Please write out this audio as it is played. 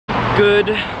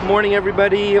Good morning,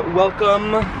 everybody.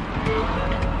 Welcome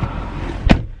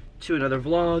to another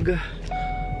vlog.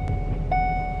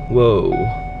 Whoa.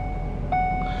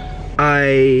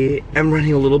 I am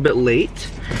running a little bit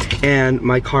late and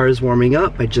my car is warming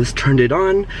up. I just turned it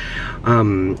on.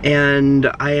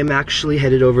 And I am actually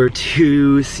headed over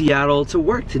to Seattle to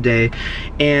work today.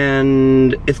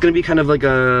 And it's gonna be kind of like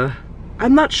a,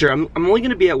 I'm not sure, I'm only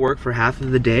gonna be at work for half of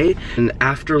the day. And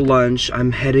after lunch,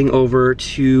 I'm heading over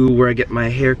to where I get my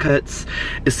haircuts,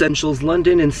 Essensuals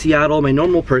London in Seattle. My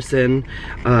normal person,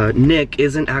 Nick,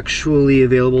 isn't actually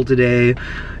available today.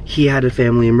 He had a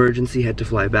family emergency, had to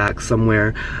fly back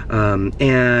somewhere.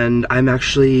 And I'm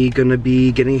actually gonna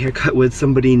be getting a haircut with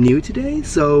somebody new today.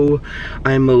 So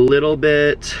I'm a little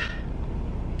bit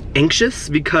anxious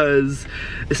because,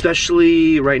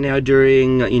 especially right now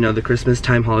during, you know, the Christmas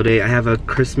time holiday, I have a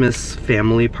Christmas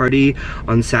family party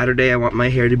on Saturday. I want my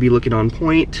hair to be looking on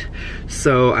point,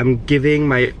 so I'm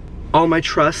giving all my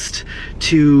trust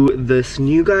to this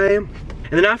new guy. And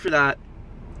then after that,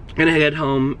 I'm gonna head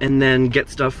home and then get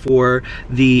stuff for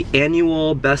the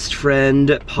annual best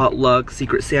friend potluck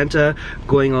Secret Santa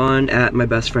going on at my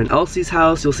best friend Elsie's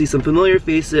house. You'll see some familiar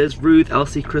faces: Ruth,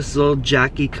 Elsie, Crystal,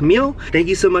 Jackie, Camille. Thank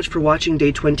you so much for watching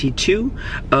day 22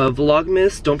 of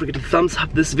Vlogmas. Don't forget to thumbs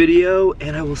up this video,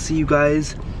 and I will see you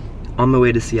guys on my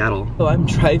way to Seattle. So I'm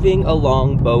driving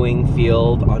along Boeing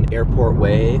Field on Airport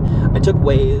Way. I took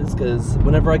Waze because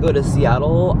whenever I go to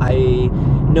Seattle, I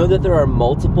know that there are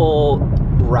multiple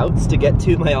routes to get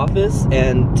to my office,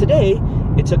 and today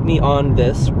it took me on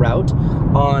this route.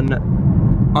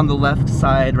 On the left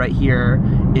side right here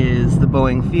is the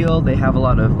Boeing Field. They have a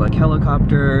lot of like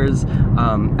helicopters.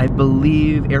 I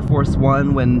believe Air Force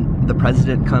One, when the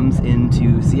president comes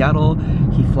into Seattle,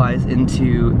 he flies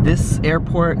into this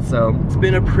airport. So it's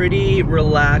been a pretty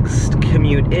relaxed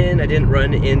commute in. I didn't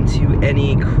run into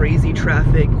any crazy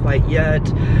traffic quite yet,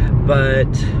 but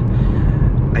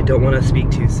I don't want to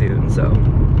speak too soon, so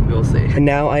we'll see. And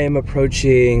now I am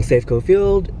approaching Safeco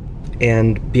Field,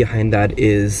 and behind that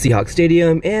is Seahawks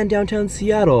Stadium and downtown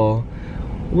Seattle.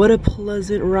 What a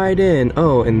pleasant ride in.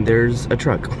 Oh, and there's a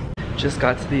truck. Just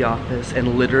got to the office,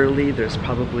 and literally there's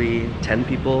probably 10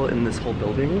 people in this whole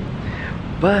building,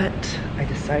 but I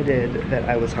decided that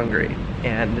I was hungry.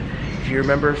 And if you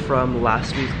remember from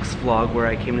last week's vlog where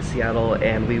I came to Seattle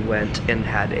and we went and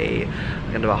had a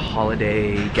kind of a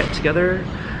holiday get-together,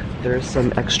 there's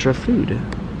some extra food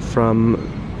from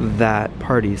that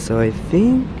party. So I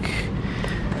think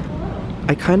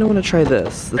I kind of want to try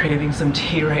this. I'm craving some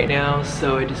tea right now,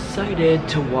 so I decided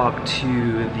to walk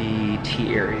to the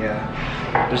tea area.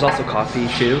 There's also coffee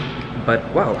too.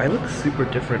 But wow, I look super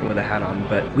different with a hat on.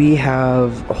 But we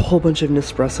have a whole bunch of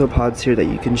Nespresso pods here that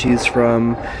you can choose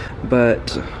from,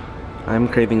 but I'm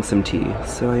craving some tea,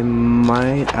 so I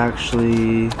might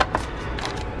actually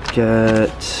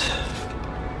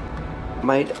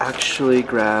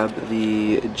grab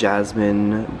the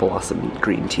Jasmine Blossom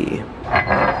Green Tea.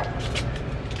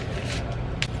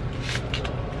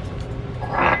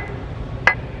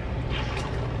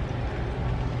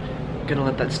 Gonna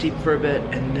let that steep for a bit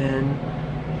and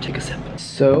then take a sip.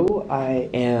 So I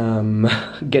am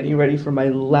getting ready for my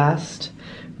last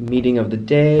meeting of the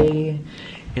day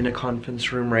in a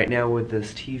conference room right now with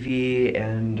this TV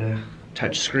and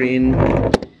touch screen.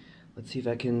 Let's see if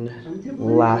I can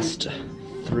last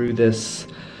through this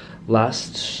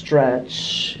last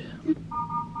stretch.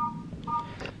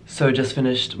 So I just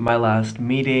finished my last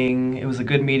meeting. It was a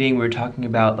good meeting. We were talking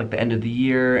about like the end of the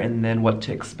year and then what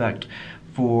to expect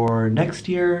for next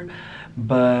year,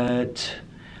 but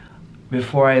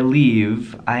before I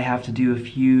leave, I have to do a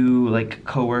few like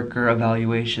coworker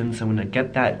evaluations. So I'm gonna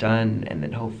get that done and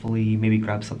then hopefully maybe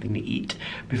grab something to eat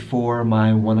before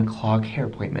my 1 o'clock hair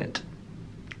appointment.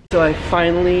 So I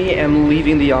finally am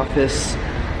leaving the office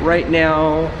right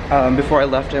now. Before I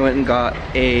left, I went and got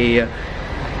a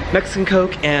Mexican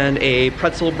Coke and a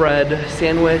pretzel bread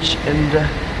sandwich, and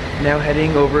now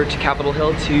heading over to Capitol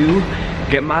Hill to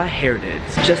get my hair did.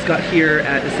 Just got here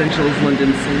at Essentials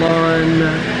London Salon.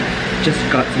 Just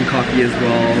got some coffee as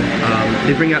well.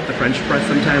 They bring out the French press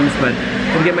sometimes, but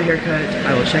I'll get my hair cut.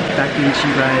 I will check back into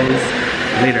you guys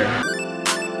later.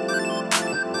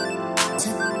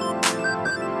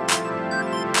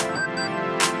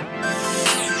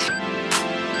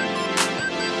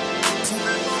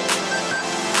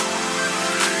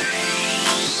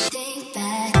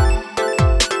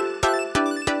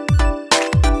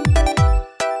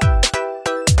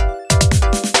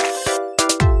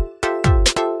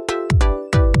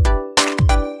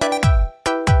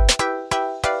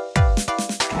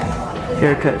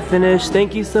 Haircut finished.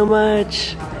 Thank you so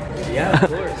much. Yeah,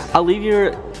 of course. I'll leave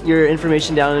your your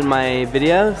information down in my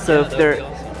video. So if they're,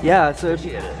 yeah, so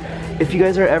if you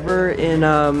guys are ever in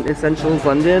Essentials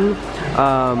London,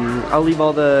 I'll leave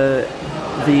all the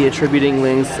attributing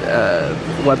links,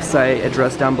 website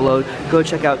address down below. Go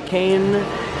check out Kane.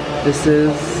 This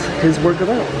is his work of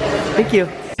art. Thank you.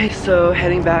 Okay, so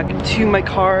heading back to my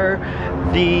car.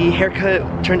 The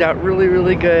haircut turned out really,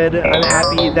 really good. I'm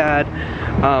happy that,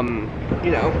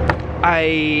 you know,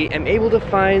 I am able to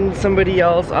find somebody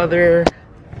else other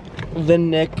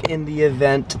than Nick in the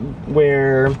event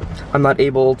where I'm not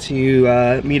able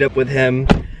to meet up with him.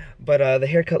 But the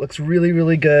haircut looks really,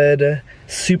 really good.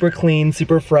 Super clean,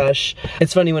 super fresh.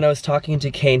 It's funny, when I was talking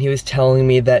to Kane, he was telling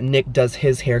me that Nick does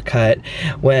his haircut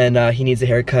when he needs a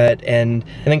haircut, and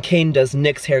then Kane does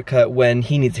Nick's haircut when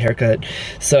he needs a haircut.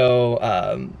 So,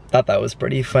 thought that was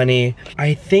pretty funny.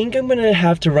 I think I'm gonna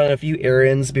have to run a few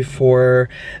errands before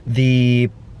the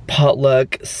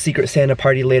potluck Secret Santa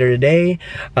party later today.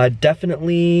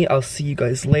 Definitely, I'll see you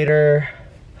guys later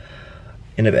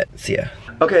in a bit. See ya.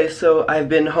 Okay, so I've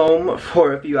been home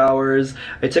for a few hours.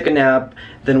 I took a nap,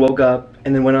 then woke up,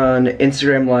 and then went on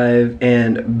Instagram Live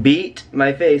and beat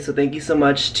my face. So thank you so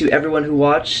much to everyone who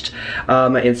watched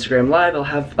my Instagram Live. I'll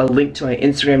have a link to my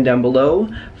Instagram down below.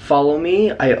 Follow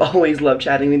me. I always love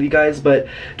chatting with you guys, but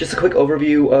just a quick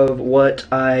overview of what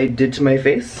I did to my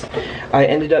face. I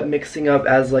ended up mixing up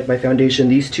as like my foundation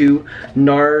these two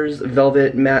NARS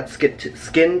Velvet Matte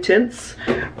Skin Tints.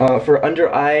 For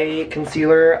under eye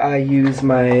concealer, I use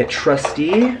my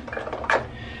trusty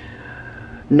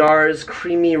NARS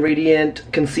Creamy Radiant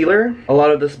Concealer. A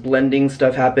lot of this blending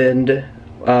stuff happened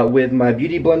with my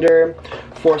beauty blender.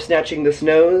 For snatching this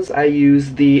nose, I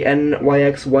use the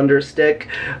NYX Wonder Stick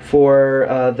for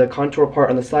the contour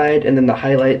part on the side, and then the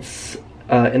highlights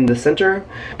in the center.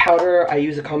 Powder, I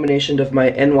use a combination of my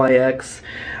NYX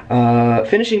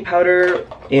finishing powder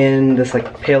in this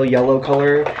like pale yellow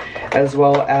color, as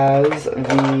well as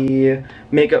the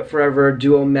Makeup Forever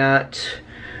Duo Matte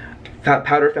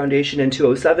Powder Foundation in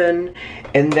 207.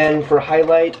 And then for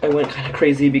highlight, I went kind of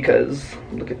crazy because,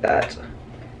 look at that.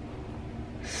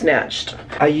 Snatched.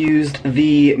 I used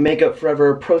the Makeup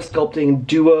Forever Pro Sculpting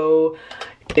Duo.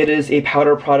 It is a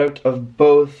powder product of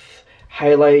both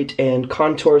highlight and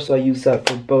contour, so I use that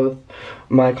for both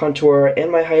my contour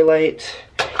and my highlight.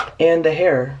 And the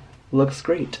hair looks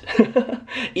great.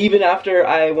 Even after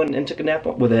I went and took a nap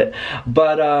with it.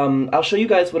 But I'll show you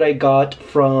guys what I got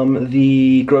from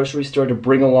the grocery store to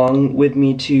bring along with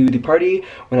me to the party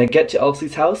when I get to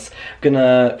Elsie's house. I'm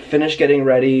gonna finish getting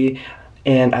ready,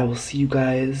 and I will see you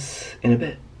guys in a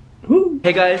bit. Woo.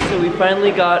 Hey guys, so we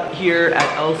finally got here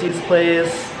at Elsie's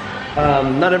place.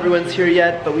 Not everyone's here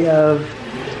yet, but we have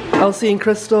Elsie and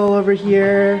Crystal over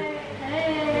here.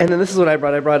 And then this is what I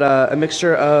brought. I brought a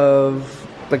mixture of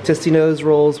like Tostino's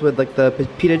rolls with like the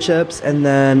pita chips, and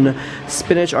then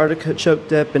spinach artichoke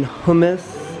dip and hummus,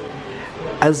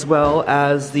 as well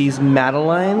as these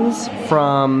madeleines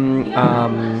from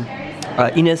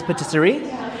Ina's Patisserie.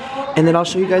 And then I'll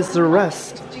show you guys the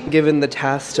rest. Given the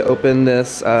task to open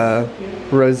this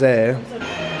rosé.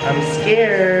 I'm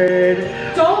scared.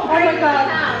 Don't break it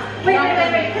down. Wait,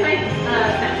 can I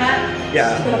set that?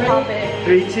 Yeah. I'm gonna pop it.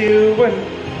 3, 2, 1.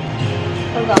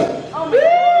 Hold on. Oh my God.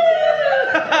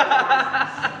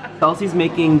 Elsie's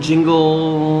making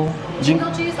jingle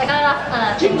juice. I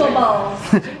got jingle balls.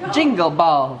 Jingle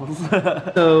balls.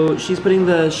 So she's putting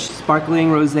the sparkling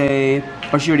rosé,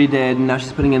 or she already did, and now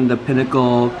she's putting in the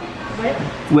Pinnacle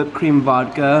whipped cream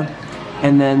vodka,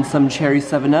 and then some cherry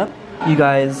 7-Up. You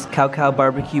guys, cow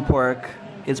barbecue pork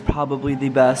is probably the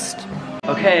best.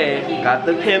 Okay, got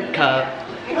the pimp cup.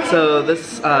 So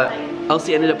this,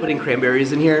 Elsie ended up putting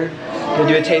cranberries in here. Gonna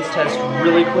do a taste test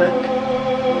really quick.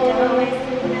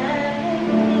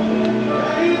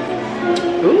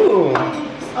 Ooh.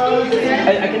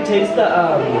 I can taste the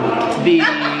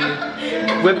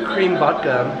whipped cream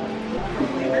vodka.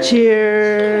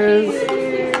 Cheers.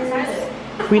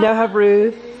 We now have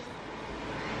Ruth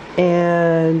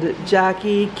and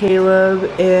Jackie, Caleb,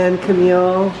 and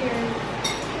Camille.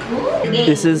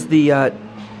 This is the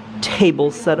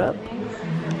table setup.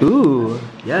 Ooh,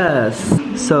 yes.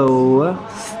 So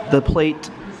the plate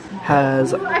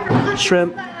has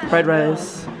shrimp, fried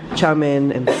rice, chow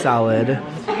mein, and salad.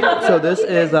 So this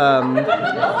is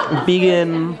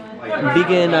vegan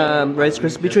Rice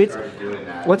Krispie treats.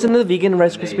 What's in the vegan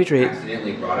Rice Krispie treat?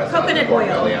 Coconut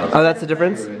oil. Oh, that's the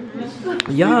difference?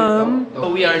 Yum!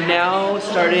 So we are now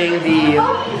starting the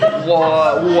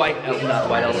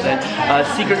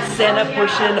Secret Santa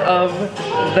portion of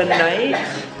the night.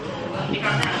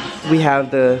 We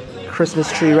have the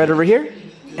Christmas tree right over here.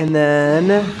 And then,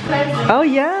 oh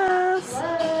yes!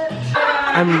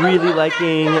 I'm really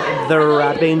liking the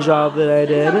wrapping job that I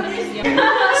did.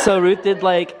 So Ruth did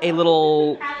like a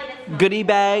little goodie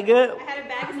bag. I had a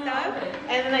bag of stuff,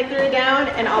 and then I threw it down,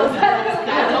 and all of a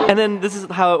sudden, and then this is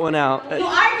how it went out.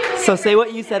 So say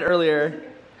what you said earlier.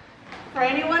 For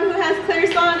anyone who has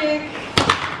clear Sonic.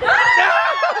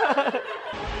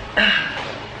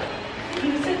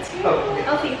 You said two.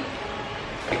 Elsie.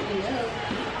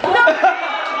 No.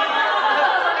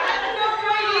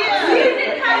 You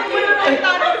didn't have to. I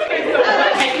thought it was clear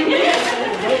Sonic.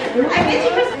 I guess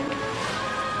you just.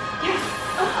 Yes.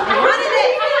 I wanted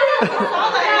it. I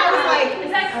saw that. I was like,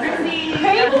 is that Chrissy?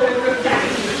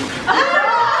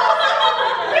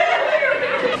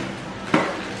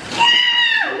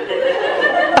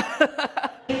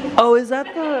 Oh, is that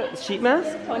the sheet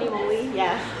mask? Tony Moly,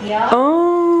 yeah. Yeah.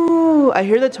 Oh, I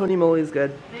hear that Tony Moly is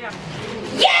good.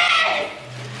 Yes!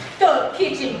 The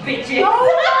kitchen bitches. Oh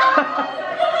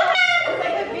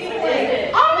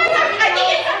my gosh, I think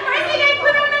it's the first thing I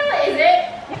put on my list. Is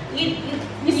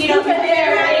it? You don't put it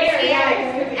right here,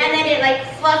 yeah. And then it like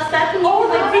fluffs up and you can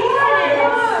like think about it.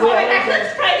 Oh my gosh,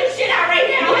 let's try this shit out right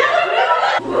now.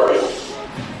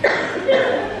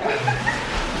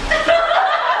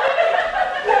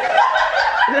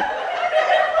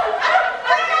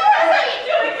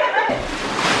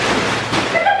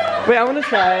 Wait, I want to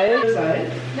try.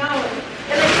 No.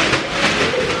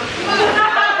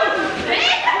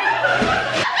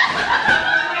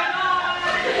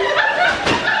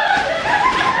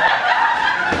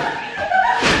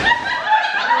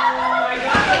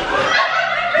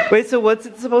 Wait, so what's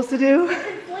it supposed to do?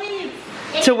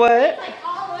 To what?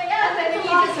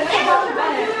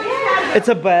 It's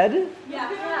a bed? Yeah.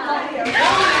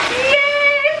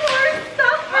 Yay! More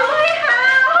stuff for my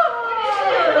house!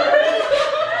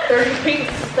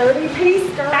 30 piece,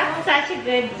 girl. That's such a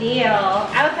good deal.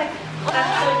 I was like, oh,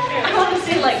 that's so true. I want to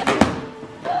see like,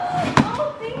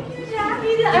 oh, thank you,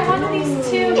 Jackie. I wanted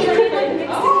these two for like mixing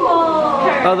bowl.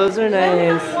 Oh, those are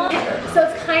nice. So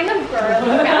it's kind of girly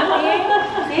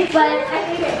wrapping, but I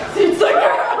think it's a girl.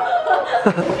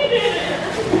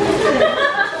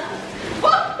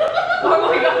 Oh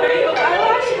my god, are you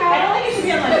okay? I think it should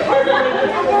be on like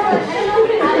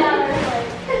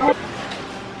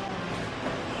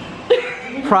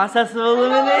Process of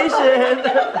elimination.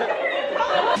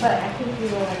 But I think you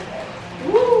will like it.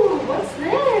 Ooh, what's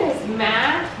this?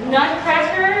 Math?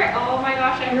 Nutcracker? Oh my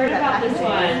gosh, I heard about this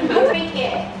one. Drink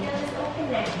it. Just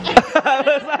open it. I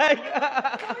was like,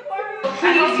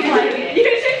 I hope you like it. You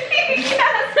should keep it.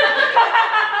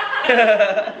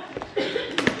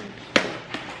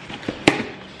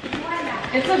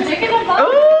 It's a dick in a box.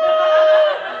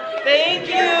 Thank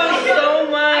you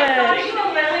so much. I thought you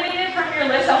eliminated from your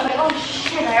list. I was like, oh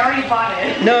shit, I already bought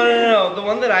it. No. The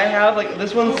one that I have, like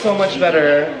this one's so much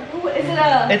better. Ooh, is it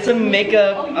a? It's a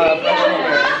makeup brush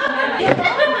holder.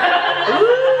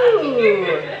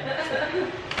 Ooh.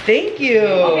 Thank you.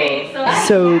 Okay,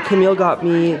 So Camille got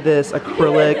me this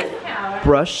acrylic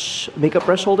makeup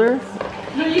brush holder.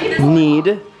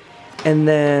 And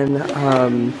then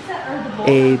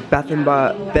a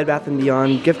Bed Bath &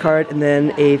 Beyond gift card, and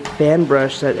then a fan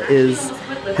brush that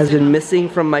has been missing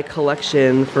from my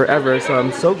collection forever, so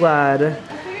I'm so glad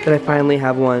that I finally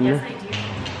have one.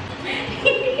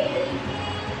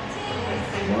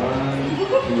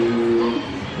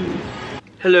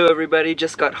 Hello everybody,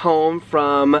 just got home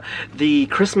from the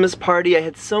Christmas party. I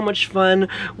had so much fun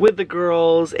with the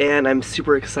girls and I'm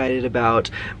super excited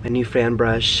about my new fan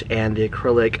brush and the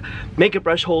acrylic makeup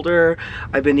brush holder.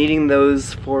 I've been needing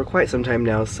those for quite some time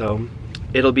now, so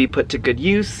it'll be put to good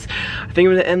use. I think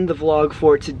I'm gonna end the vlog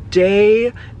for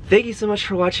today. Thank you so much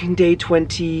for watching day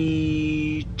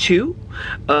 22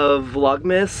 of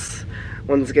Vlogmas.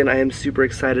 Once again, I am super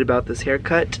excited about this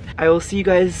haircut. I will see you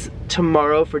guys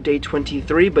tomorrow for day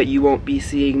 23, but you won't be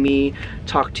seeing me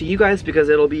talk to you guys because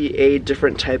it'll be a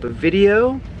different type of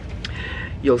video.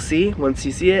 You'll see once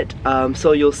you see it.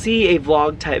 So you'll see a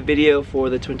vlog type video for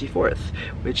the 24th,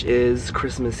 which is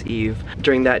Christmas Eve.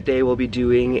 During that day, we'll be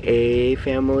doing a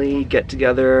family get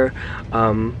together,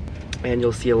 and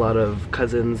you'll see a lot of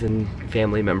cousins and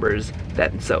family members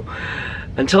then. So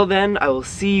until then, I will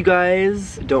see you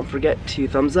guys. Don't forget to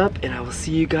thumbs up, and I will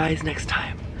see you guys next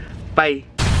time. Bye.